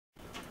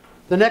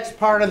The next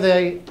part of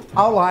the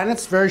outline,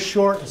 it's very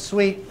short and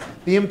sweet,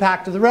 the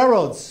impact of the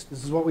railroads.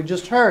 This is what we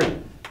just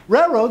heard.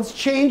 Railroads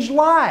changed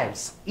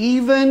lives,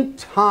 even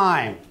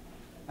time.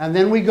 And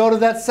then we go to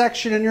that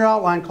section in your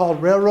outline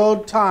called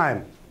Railroad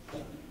Time.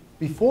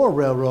 Before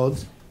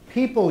railroads,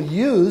 people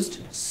used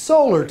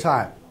solar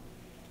time.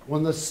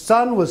 When the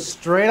sun was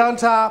straight on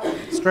top,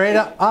 straight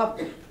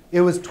up,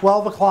 it was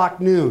 12 o'clock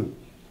noon.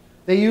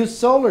 They used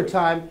solar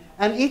time,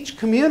 and each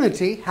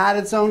community had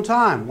its own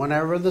time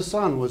whenever the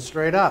sun was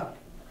straight up.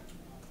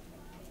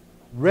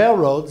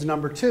 Railroads,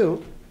 number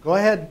 2, go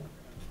ahead,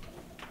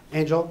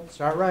 Angel,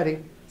 start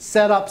writing,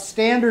 set up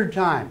standard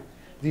time.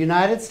 The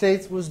United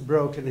States was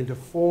broken into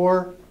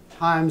 4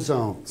 time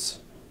zones.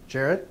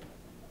 Jared,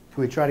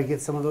 can we try to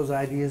get some of those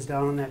ideas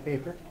down on that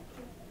paper?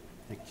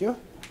 Thank you.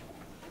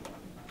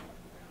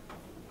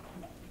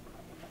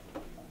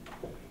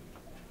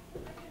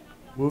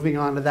 Moving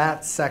on to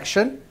that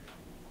section,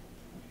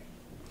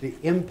 the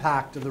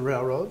impact of the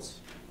railroads.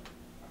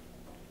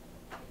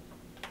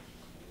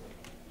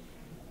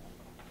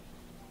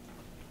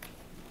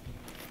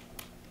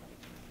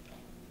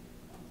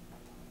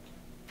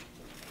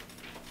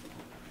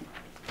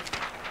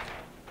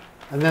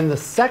 And then the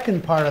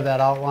second part of that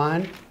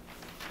outline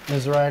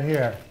is right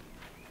here.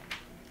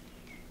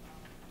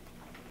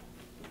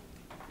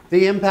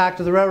 The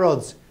impact of the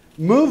railroads.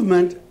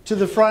 Movement to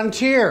the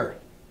frontier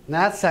in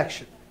that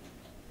section.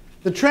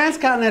 The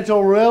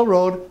Transcontinental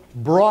Railroad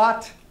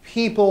brought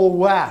people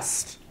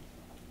west.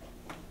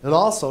 It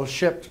also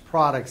shipped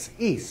products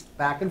east,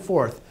 back and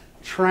forth.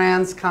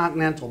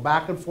 Transcontinental,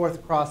 back and forth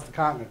across the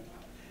continent.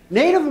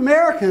 Native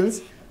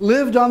Americans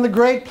lived on the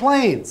Great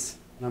Plains.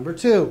 Number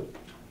 2.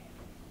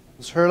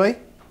 Ms. Hurley.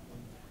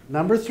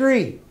 Number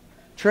 3.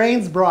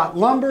 Trains brought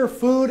lumber,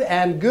 food,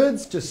 and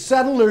goods to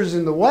settlers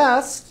in the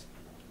west.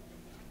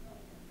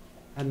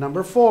 And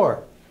number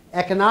 4.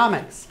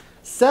 Economics.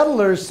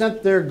 Settlers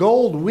sent their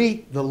gold,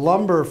 wheat, the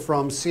lumber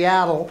from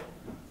Seattle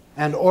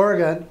and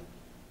Oregon,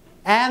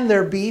 and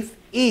their beef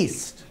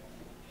east.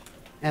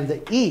 And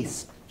the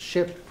east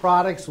shipped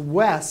products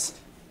west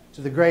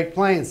to the Great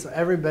Plains. So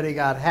everybody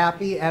got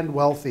happy and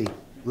wealthy.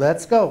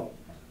 Let's go.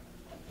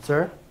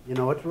 Sir, you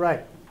know what to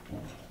write.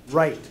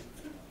 Write.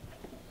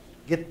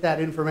 Get that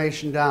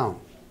information down.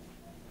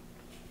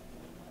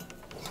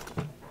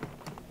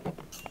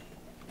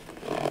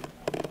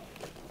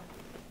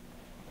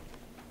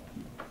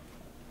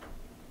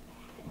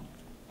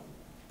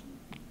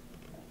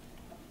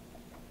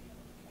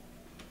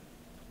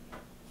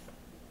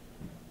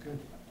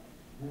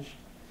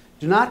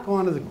 Do not go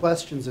on to the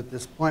questions at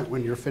this point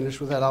when you're finished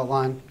with that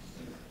outline.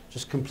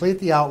 Just complete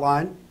the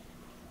outline.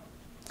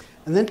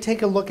 And then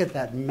take a look at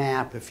that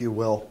map, if you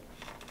will.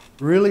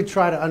 Really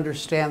try to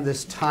understand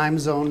this time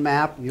zone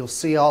map. You'll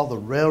see all the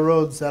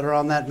railroads that are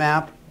on that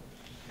map.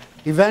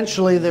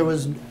 Eventually, there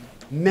was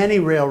many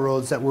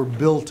railroads that were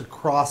built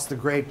across the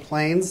Great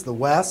Plains, the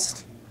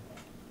west,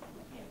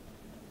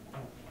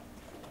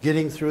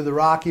 getting through the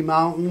Rocky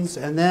Mountains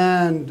and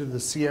then to the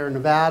Sierra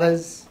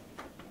Nevadas.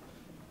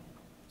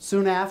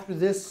 Soon after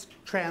this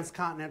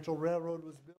Transcontinental Railroad was built.